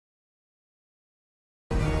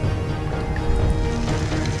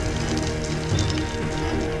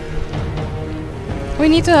We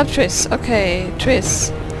need to help Triss. Okay,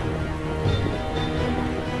 Triss.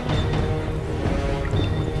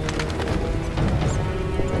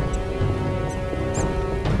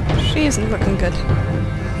 She isn't looking good.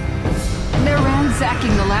 They're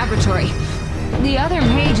ransacking the laboratory. The other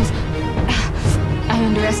mage is... I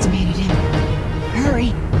underestimated him.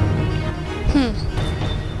 Hurry.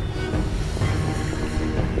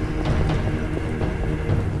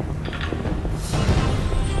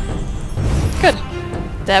 Good.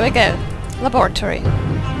 There we go. Laboratory.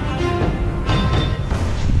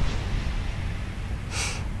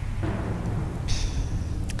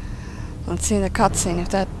 Let's see the cutscene if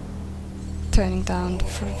that turning down the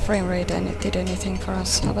frame rate and it did anything for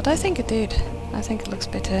us. No, but I think it did. I think it looks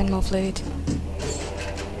better and more fluid.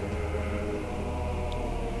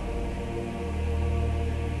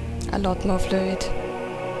 A lot more fluid.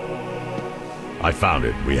 I found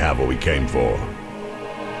it. We have what we came for.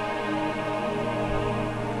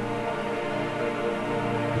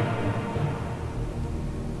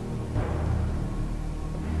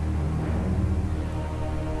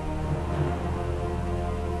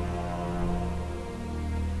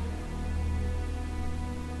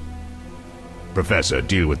 Professor,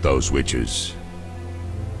 deal with those witches.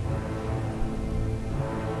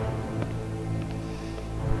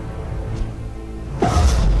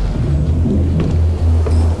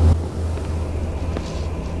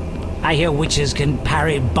 I hear witches can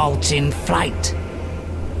parry bolts in flight.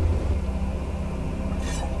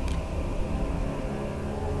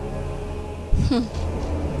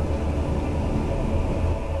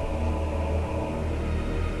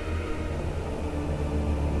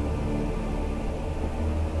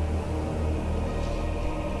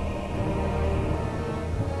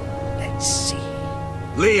 Let's see.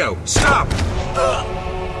 Leo, stop!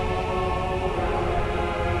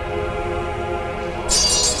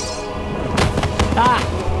 Ah!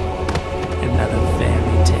 Another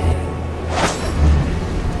fairy tale.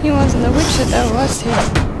 He wasn't a witcher though, was he?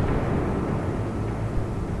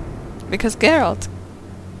 Because Geralt,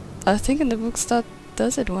 I think in the books that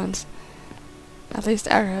does it once. At least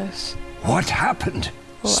arrows. What happened?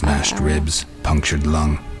 Well, Smashed ribs, punctured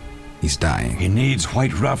lung. He's dying. He needs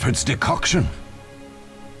White Rafford's decoction.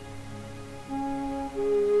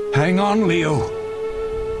 Hang on, Leo.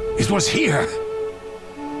 It was here.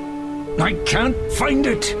 I can't find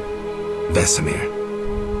it. Vesemir.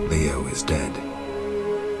 Leo is dead.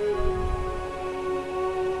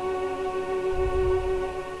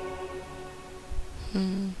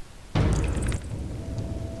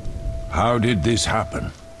 How did this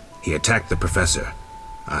happen? He attacked the professor.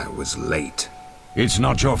 I was late. It's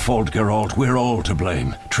not your fault, Geralt. We're all to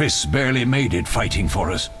blame. Triss barely made it fighting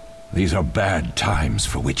for us. These are bad times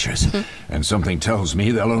for witchers, and something tells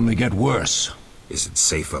me they'll only get worse. Is it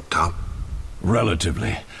safe up top?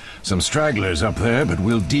 Relatively. Some stragglers up there, but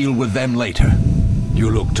we'll deal with them later. You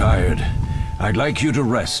look tired. I'd like you to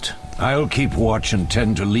rest. I'll keep watch and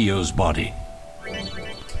tend to Leo's body.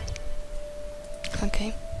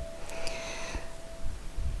 Okay.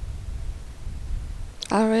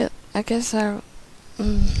 I guess I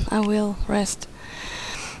will rest.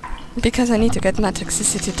 Because I need to get my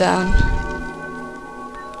toxicity down.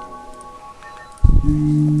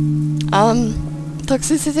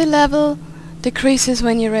 Toxicity level decreases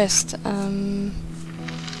when you rest.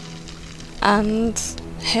 And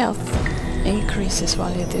health increases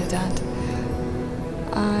while you do that.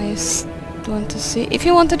 I want to see... If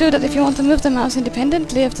you want to do that, if you want to move the mouse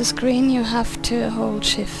independently of the screen, you have to hold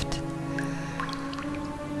shift.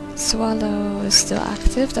 Swallow is still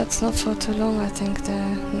active, that's not for too long I think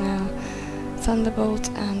no. Thunderbolt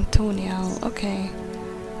and Tony Owl, okay.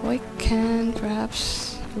 We can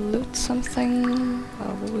perhaps loot something,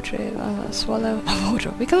 a wardrobe, a swallow, a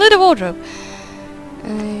wardrobe. We can loot a wardrobe,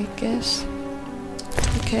 I guess.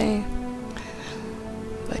 Okay.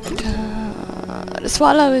 But the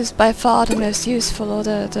swallow is by far the most useful, or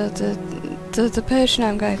the potion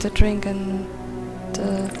I'm going to drink and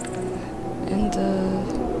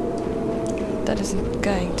that isn't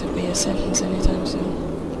going to be a sentence anytime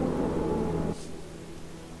soon.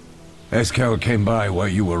 Eskel came by while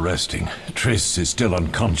you were resting. Triss is still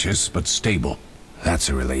unconscious, but stable. That's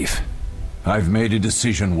a relief. I've made a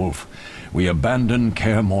decision, Wolf. We abandon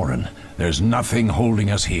Kaer Morhen. There's nothing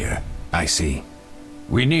holding us here. I see.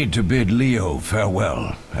 We need to bid Leo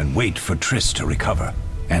farewell, and wait for Triss to recover.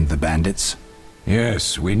 And the bandits?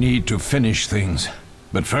 Yes, we need to finish things.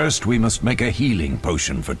 But first we must make a healing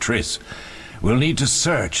potion for Triss. We'll need to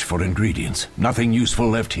search for ingredients. Nothing useful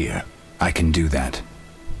left here. I can do that.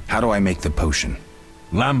 How do I make the potion?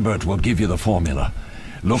 Lambert will give you the formula.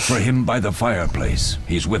 Look for him by the fireplace.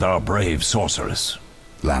 He's with our brave sorceress.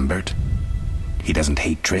 Lambert? He doesn't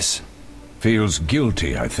hate Triss? Feels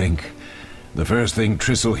guilty, I think. The first thing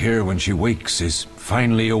Triss will hear when she wakes is,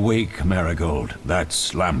 "Finally awake, Marigold."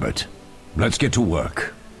 That's Lambert. Let's get to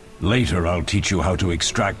work. Later I'll teach you how to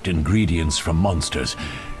extract ingredients from monsters.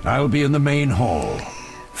 I'll be in the main hall.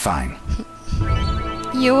 Fine.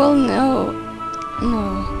 You will know.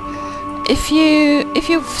 No. If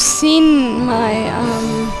you've seen my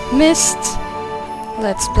Mist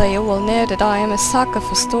Let's Play, you will know that I am a sucker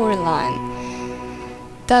for storyline.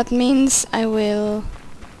 That means I will...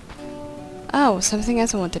 Oh, something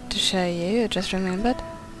else I wanted to show you, I just remembered.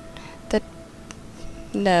 That...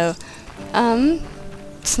 No.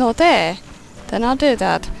 It's not there. Then I'll do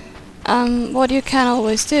that. What you can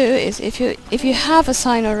always do is, if you have a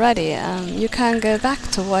sign already, you can go back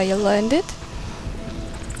to where you learned it.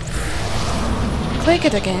 Click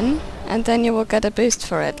it again, and then you will get a boost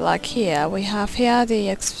for it. Like here, we have here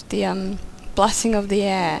the blessing of the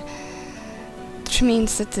air, which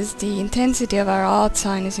means that the intensity of our art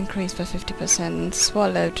sign is increased by 50%. And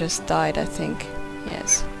Swallow just died, I think.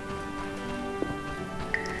 Yes.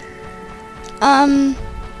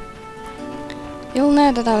 You'll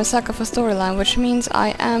know that I'm a sucker for storyline, which means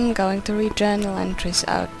I am going to read journal entries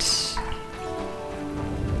out.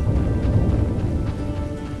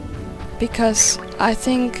 Because I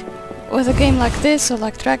think with a game like this, or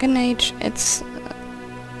like Dragon Age, it's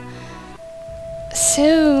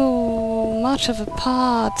so much of a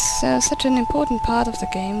part, such an important part of the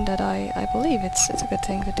game that I believe it's a good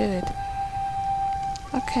thing to do it.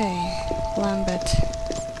 Okay, Lambert.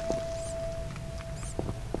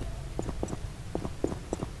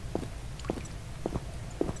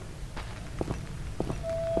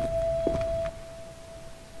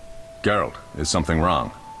 Geralt, is something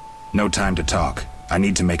wrong? No time to talk. I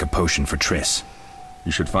need to make a potion for Triss.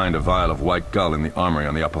 You should find a vial of white gull in the armory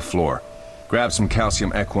on the upper floor. Grab some calcium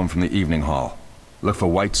equum from the evening hall. Look for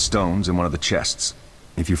white stones in one of the chests.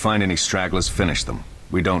 If you find any stragglers, finish them.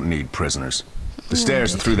 We don't need prisoners. The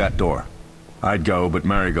stairs are through that door. I'd go, but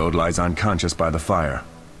Marigold lies unconscious by the fire.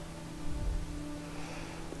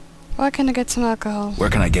 Where can I get some alcohol? Where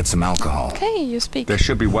can I get some alcohol? Okay, you speak. There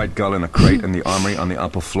should be white gull in a crate in the armory on the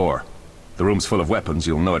upper floor. The room's full of weapons,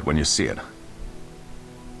 you'll know it when you see it.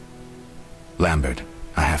 Lambert,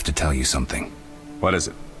 I have to tell you something. What is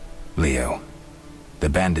it? Leo. The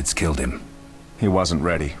bandits killed him. He wasn't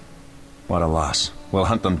ready. What a loss. We'll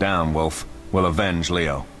hunt them down, Wolf. We'll avenge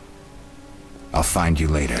Leo. I'll find you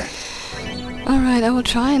later. Alright, I will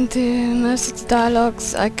try and do most of the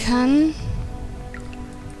dialogues I can.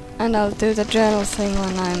 And I'll do the journal thing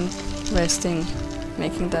when I'm resting,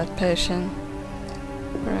 making that potion.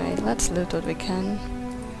 Right, let's loot what we can.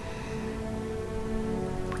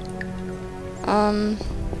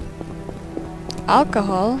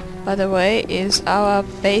 Alcohol, by the way, is our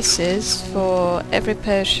basis for every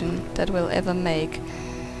potion that we'll ever make.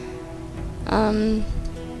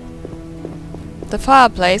 The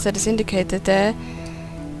fireplace that is indicated there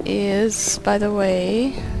is, by the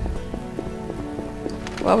way,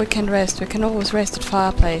 where we can rest. We can always rest at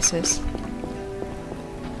fireplaces.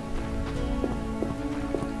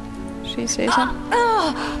 She says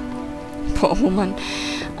poor woman.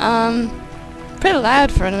 Pretty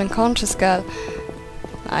loud for an unconscious girl.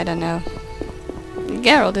 I don't know.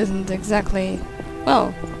 Geralt isn't exactly...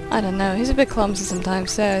 Well, I don't know. He's a bit clumsy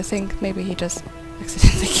sometimes, so I think maybe he just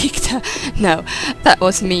accidentally kicked her. No, that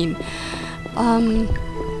was mean.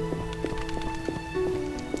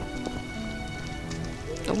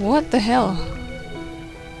 What the hell?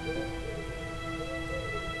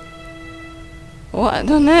 What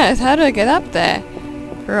on earth? How do I get up there?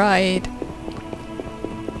 Right.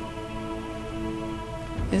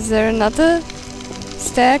 Is there another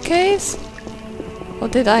staircase? Or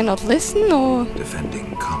did I not listen, or...?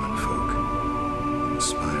 Defending common folk.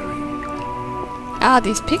 Inspiring. Ah,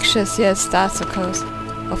 these pictures, yes, that's of course.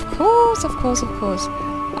 Of course, of course, of course.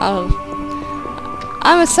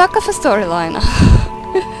 I'm a sucker for storyline.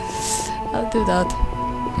 I'll do that.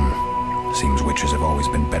 Seems witches have always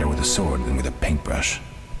been better with a sword than with a paintbrush.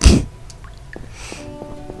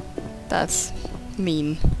 That's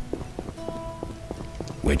mean.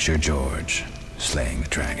 Witcher George, slaying the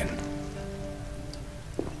dragon.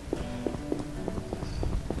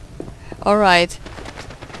 Alright.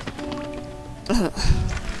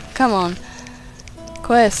 Come on.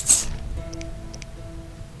 Quests.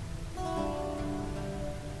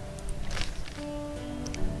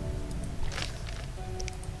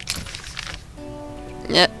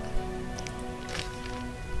 Yeah.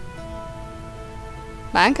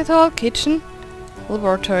 Banquet hall, kitchen,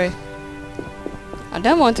 laboratory. I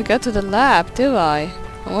don't want to go to the lab, do I?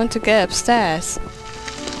 I want to go upstairs.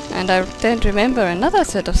 And I don't remember another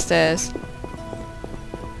set of stairs.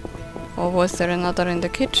 Or was there another in the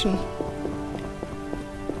kitchen?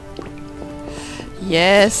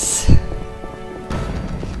 Yes.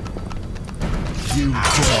 You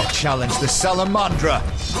dare challenge the Salamandra!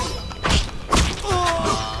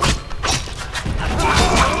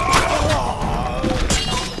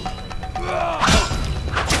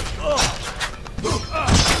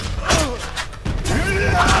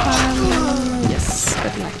 Yes,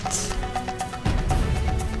 good night.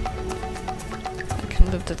 I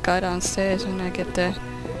can loot that guy downstairs when I get there.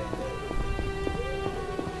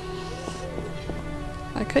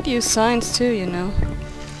 I could use science too, you know.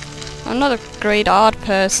 I'm not a great art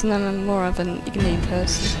person, I'm more of an igni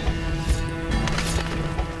person.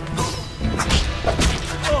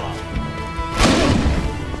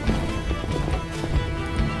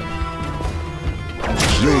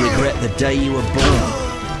 You'll regret the day you were born.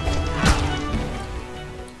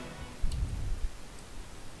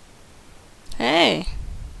 Hey!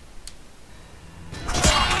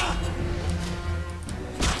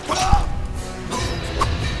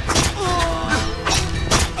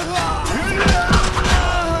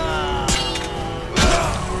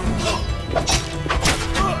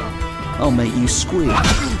 I'll make you squeal.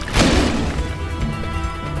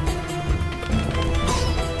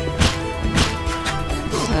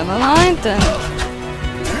 Never mind then.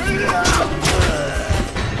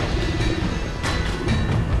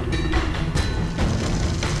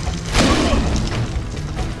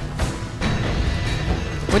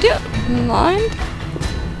 Would you mind?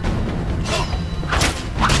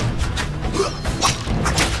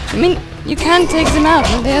 I mean, you can take them out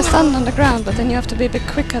when they are stunned on the ground, but then you have to be a bit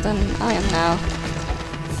quicker than I am now.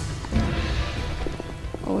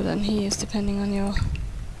 Or than he is, depending on your...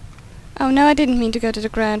 Oh no, I didn't mean to go to the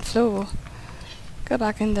ground floor. Go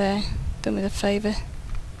back in there. Do me the favor.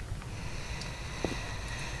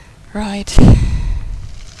 Right.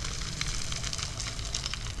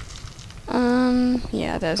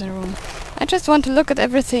 Yeah, there's a room. I just want to look at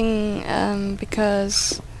everything,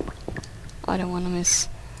 because I don't want to miss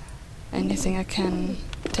anything I can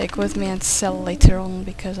take with me and sell later on,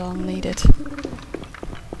 because I'll need it.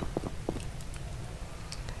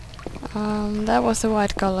 That was the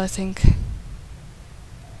white gull, I think.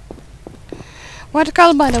 White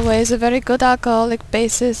gull, by the way, is a very good alcoholic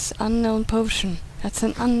basis unknown potion. That's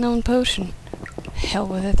an unknown potion. Hell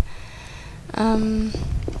with it.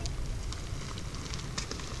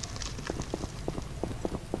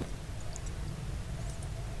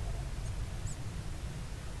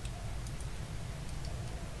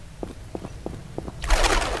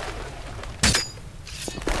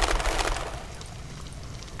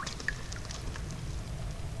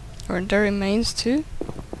 Or there remains too.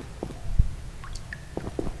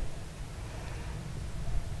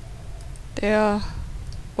 They are,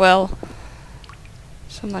 well,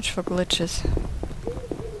 so much for glitches.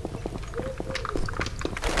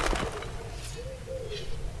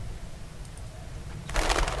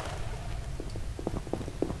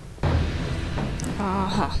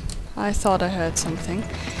 Aha, I thought I heard something.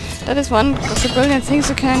 That is one of the brilliant things.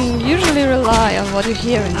 You can usually rely on what you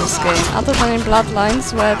hear in this game, other than in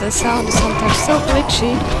Bloodlines, where the sound is sometimes so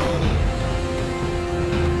glitchy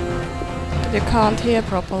that you can't hear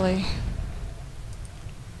properly.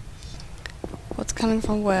 What's coming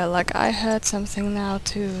from where? Like, I heard something now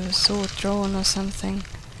too, sword drawn or something.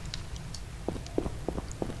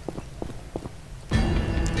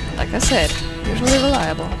 Like I said, usually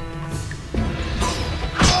reliable.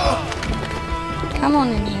 Come on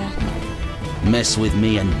in here. Mess with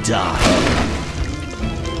me and die.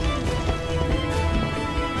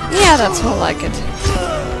 Yeah, that's more like it.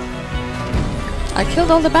 I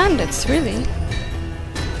killed all the bandits, really.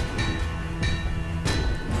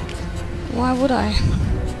 Why would I?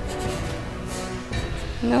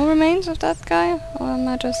 No remains of that guy? Or am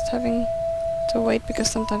I just having to wait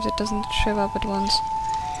because sometimes it doesn't show up at once?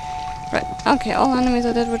 Right, okay, all enemies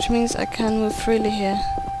are dead, which means I can move freely here.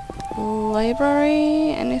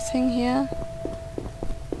 Library? Anything here?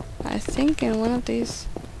 I think in one of these...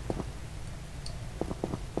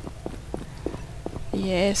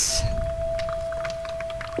 Yes.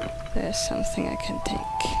 There's something I can take.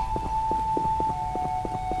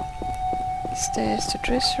 Stairs to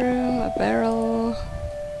Triss room, a barrel...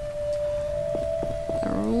 A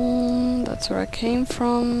room, that's where I came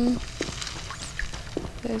from.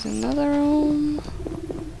 There's another room.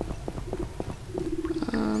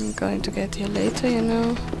 I'm going to get here later, you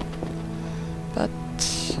know. But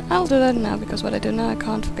I'll do that now, because what I do now I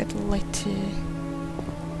can't forget later.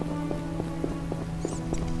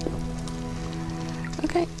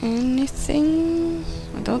 Okay, anything?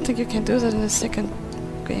 I don't think you can do that in the second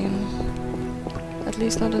game. At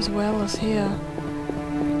least not as well as here.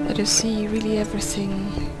 That you see really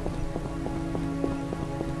everything.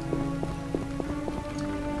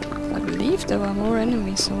 I believe there were more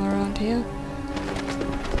enemies somewhere around here.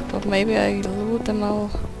 But maybe I lured them all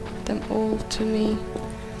to me.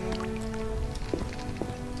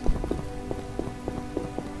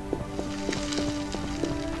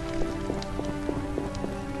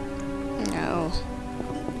 No.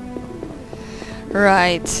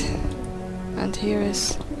 Right. And here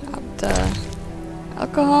is up the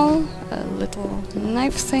alcohol, a little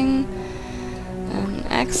knife thing, an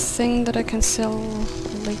axe thing that I can sell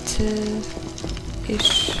later-ish.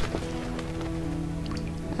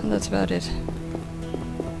 And that's about it.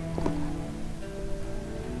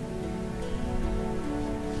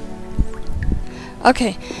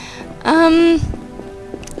 Okay, I'm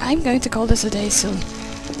going to call this a day soon.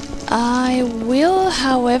 I will,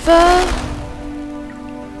 however...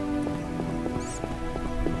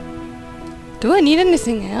 Do I need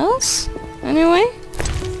anything else? Anyway?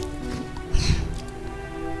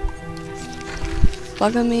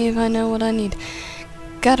 Bugger me if I know what I need.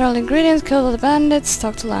 Gather all ingredients, kill all the bandits,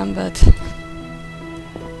 talk to Lambert.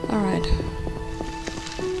 Alright.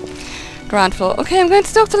 Ground floor. Okay, I'm going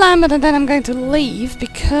to talk to Lambert and then I'm going to leave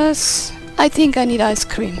because I think I need ice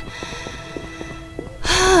cream.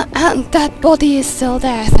 And that body is still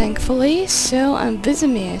there, thankfully, so and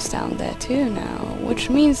Vizimir is down there too now, which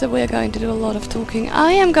means that we're going to do a lot of talking.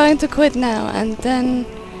 I am going to quit now and then...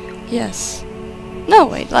 Yes. No,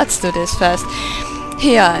 wait, let's do this first.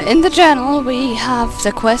 Here, in the journal, we have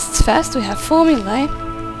the quests first. We have formulae,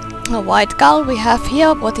 a white gull. We have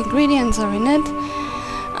here what ingredients are in it.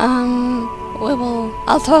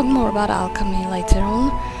 I'll talk more about alchemy later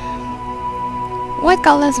on. White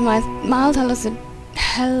gull is a mild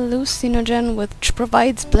hallucinogen which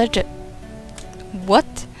provides pleasure.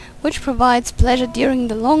 What? Which provides pleasure during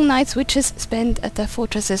the long nights witches spend at their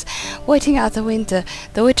fortresses, waiting out the winter.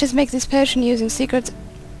 The witches make this potion using secret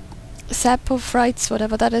sapophytes,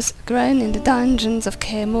 whatever that is, grown in the dungeons of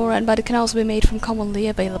Kaer Morhen, but it can also be made from commonly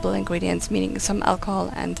available ingredients, meaning some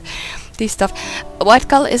alcohol and this stuff. White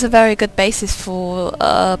gull is a very good basis for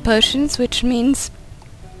potions, which means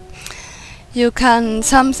you can...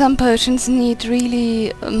 Some potions need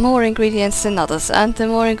really more ingredients than others, and the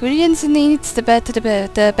more ingredients it needs, the better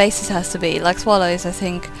the basis has to be. Like Swallow is, I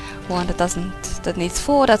think, one that needs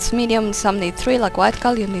 4, that's medium, some need 3, like White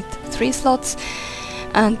gull you need 3 slots.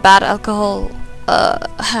 And bad alcohol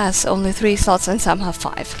has only 3 slots and some have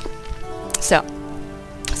 5. So,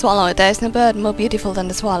 Swallow, there is no bird more beautiful than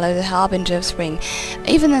the swallow, the harbinger of spring.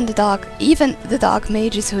 Even the dark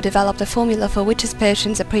mages who developed a formula for witches'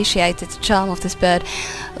 potions appreciated the charm of this bird,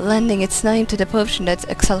 lending its name to the potion that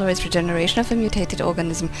accelerates regeneration of a mutated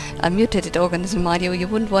organism. A mutated organism, mind you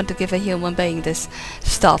wouldn't want to give a human being this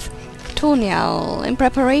stuff. Tawny Owl, in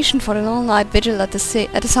preparation for an all-night vigil at the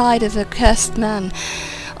side of a cursed man,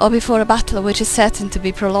 or before a battle which is certain to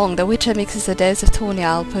be prolonged, the Witcher mixes a dose of Tawny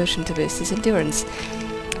Owl potion to boost his endurance.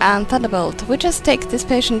 And Thunderbolt. Witches take this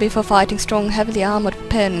potion before fighting strong, heavily armored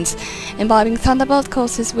opponents. Imbibing Thunderbolt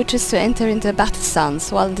causes witches to enter into a battle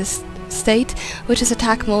stance, while in this state, witches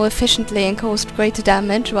attack more efficiently and cause greater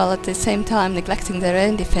damage, while at the same time neglecting their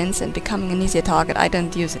own defense and becoming an easier target. I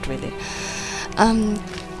don't use it really.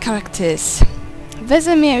 Characters.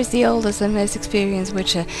 Vesemir is the oldest and most experienced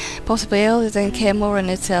witcher, possibly older than Kaer Morhen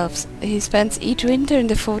itself. He spends each winter in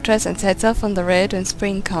the fortress and sets off on the road when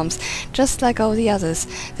spring comes, just like all the others.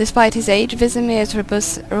 Despite his age, Vesemir is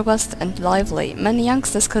robust and lively. Many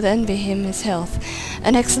youngsters could envy him his health.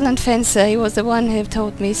 An excellent fencer, he was the one who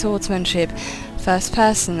taught me swordsmanship. First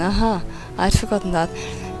person, I'd forgotten that.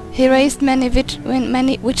 He raised many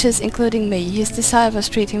witches, including me. His disciples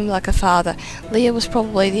treat him like a father. Leo was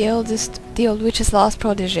probably the old witch's last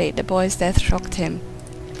protege. The boy's death shocked him.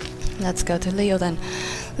 Let's go to Leo then.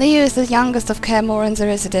 Leo is the youngest of Kaer Morhen's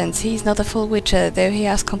residents. He is not a full witcher, though he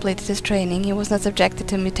has completed his training. He was not subjected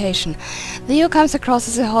to mutation. Leo comes across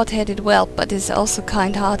as a hot-headed whelp, but is also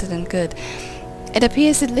kind-hearted and good. It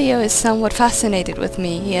appears that Leo is somewhat fascinated with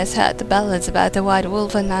me. He has heard the ballads about the White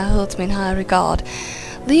Wolf and now holds me in high regard.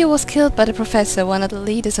 Leo was killed by the Professor, one of the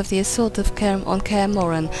leaders of the assault on Kaer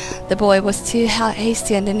Morhen. The boy was too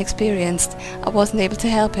hasty and inexperienced. I wasn't able to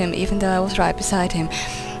help him, even though I was right beside him.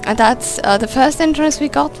 And that's the first entrance we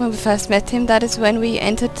got when we first met him. That is when we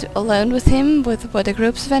entered alone with him, with what the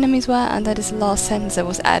groups of enemies were, and that is the last sentence that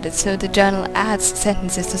was added. So the journal adds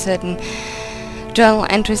sentences to certain journal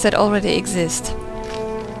entries that already exist.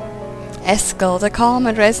 Eskel, the calm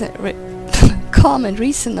and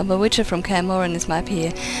reasonable witcher from Kaer Morhen, is my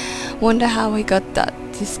peer. Wonder how he got that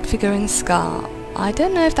disfiguring scar. I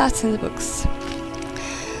don't know if that's in the books.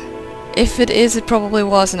 If it is, it probably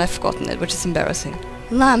was and I've forgotten it, which is embarrassing.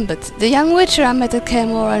 Lambert, the young witcher I met at Kaer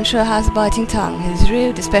Morhen, sure has a biting tongue. He's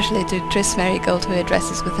rude, especially to Triss Marigold, who he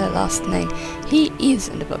addresses with her last name. He is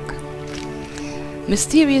in the book.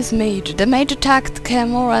 Mysterious mage. The mage attacked Kaer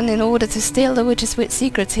Morhen in order to steal the witch's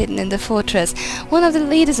secrets hidden in the fortress. One of the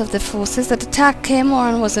leaders of the forces that attacked Kaer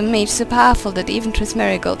Morhen was a mage so powerful that even Triss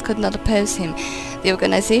Marigold could not oppose him. The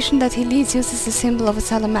organization that he leads uses the symbol of a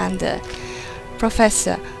salamander.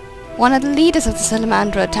 Professor. One of the leaders of the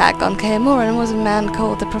salamander attack on Kaer Morhen was a man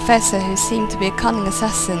called the Professor, who seemed to be a cunning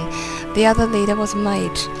assassin. The other leader was a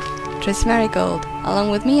mage, Triss Marigold.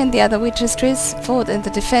 Along with me and the other witches, Triss fought in the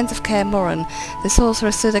defense of Kaer Morhen. The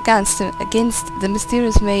sorcerer stood against the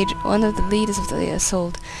mysterious mage, one of the leaders of the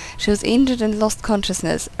assault. She was injured and lost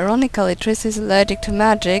consciousness. Ironically, Triss is allergic to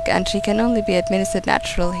magic, and she can only be administered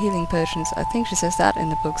natural healing potions. I think she says that in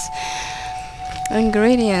the books.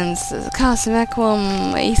 Ingredients: calcium,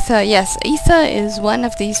 aquam, ether. Yes, ether is one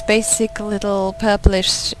of these basic little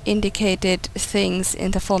purplish indicated things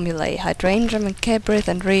in the formulae. Hydrangea and cabrit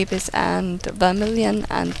and rebis and vermilion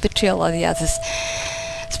and vitriol are the others.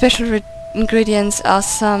 Special ingredients are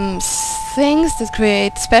some things that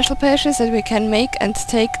create special potions that we can make and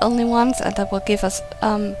take only once, and that will give us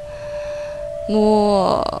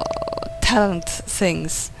more talent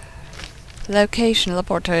things. Location: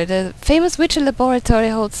 laboratory. The famous witcher laboratory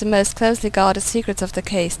holds the most closely guarded secrets of the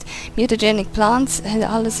caste. Mutagenic plants,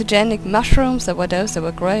 hallucinogenic mushrooms, there were those that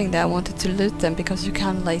were growing there. I wanted to loot them because you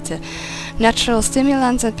can later. Natural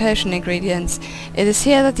stimulants and potion ingredients. It is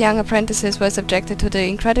here that young apprentices were subjected to the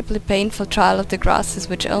incredibly painful trial of the grasses,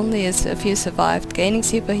 which only a few survived, gaining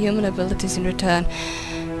superhuman abilities in return.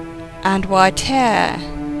 And white hair,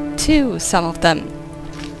 too, some of them.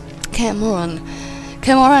 Kaer Morhen.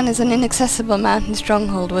 Kaer Morhen is an inaccessible mountain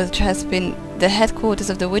stronghold which has been the headquarters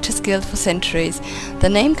of the Witches' Guild for centuries. The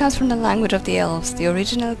name comes from the language of the elves. The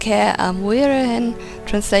original Kaer Morhen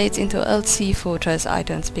translates into Old Sea Fortress. I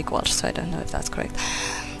don't speak Welsh, so I don't know if that's correct.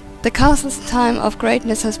 The castle's time of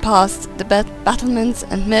greatness has passed. The battlements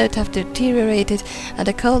and moat have deteriorated, and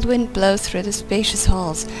a cold wind blows through the spacious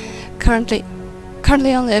halls. Currently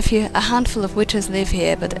only a handful of witches live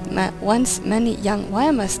here, but once many young... Why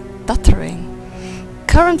am I stuttering?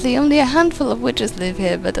 Currently only a handful of witches live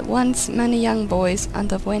here, but once many young boys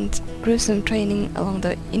underwent gruesome training along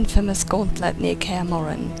the infamous gauntlet near Kaer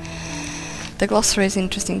Morhen. The glossary is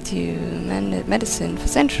interesting to medicine. For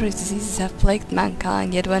centuries diseases have plagued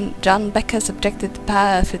mankind, yet when John Becker subjected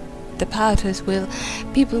the power to his will,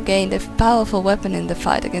 people gained a powerful weapon in the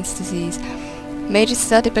fight against disease. Mages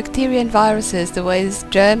study bacteria and viruses, the ways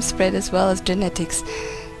germs spread as well as genetics.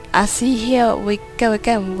 I see here we go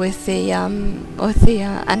again with the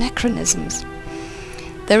anachronisms.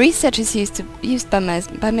 The research is used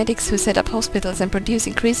by medics who set up hospitals and produce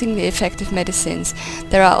increasingly effective medicines.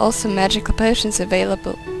 There are also magical potions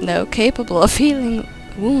capable of healing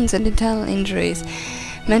wounds and internal injuries.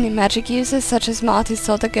 Many magic users, such as Marty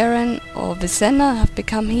Sodergaren or Vicenna, have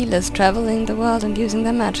become healers, traveling the world and using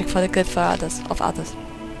their magic for the good of others.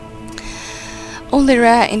 Only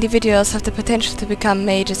rare individuals have the potential to become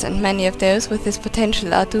mages, and many of those with this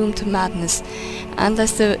potential are doomed to madness.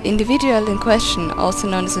 Unless the individual in question, also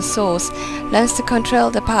known as a source, learns to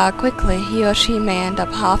control the power quickly, he or she may end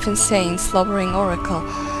up half-insane, slobbering oracle.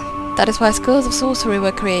 That is why schools of sorcery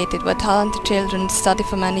were created, where talented children study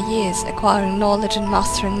for many years, acquiring knowledge and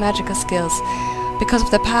mastering magical skills. Because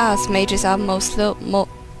of their powers, mages are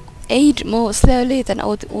age more slowly than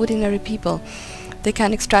ordinary people. They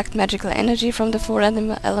can extract magical energy from the four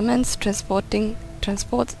elements, transport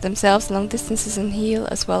themselves long distances and heal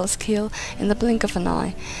as well as kill in the blink of an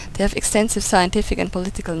eye. They have extensive scientific and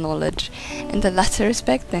political knowledge. In the latter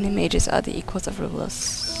respect, many mages are the equals of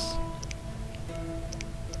rulers.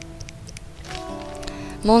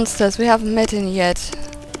 Monsters, we haven't met any yet,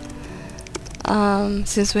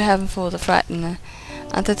 since we haven't fought the Frightener.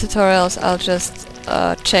 And the tutorials I'll just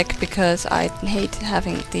check, because I hate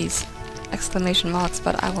having these exclamation marks,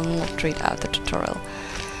 but I will not read out the tutorial.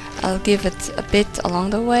 I'll give it a bit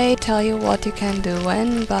along the way, tell you what you can do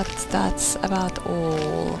when, but that's about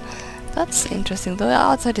all. That's interesting. The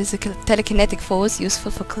outside is a telekinetic force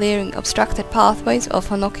useful for clearing obstructed pathways or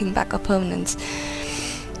for knocking back opponents.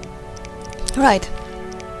 Right.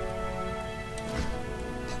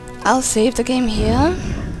 I'll save the game here.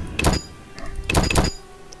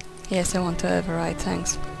 Yes, I want to override,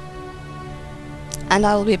 thanks. And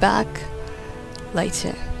I'll be back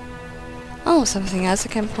later. Oh, something else I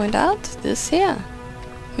can point out. This here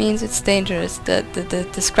means it's dangerous. The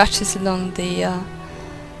scratches along the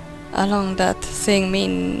along that thing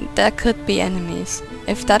mean there could be enemies.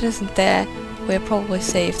 If that isn't there, we're probably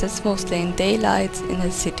safe. It's mostly in daylight in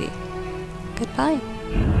the city. Goodbye.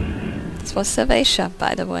 This was Servatia,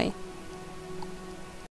 by the way.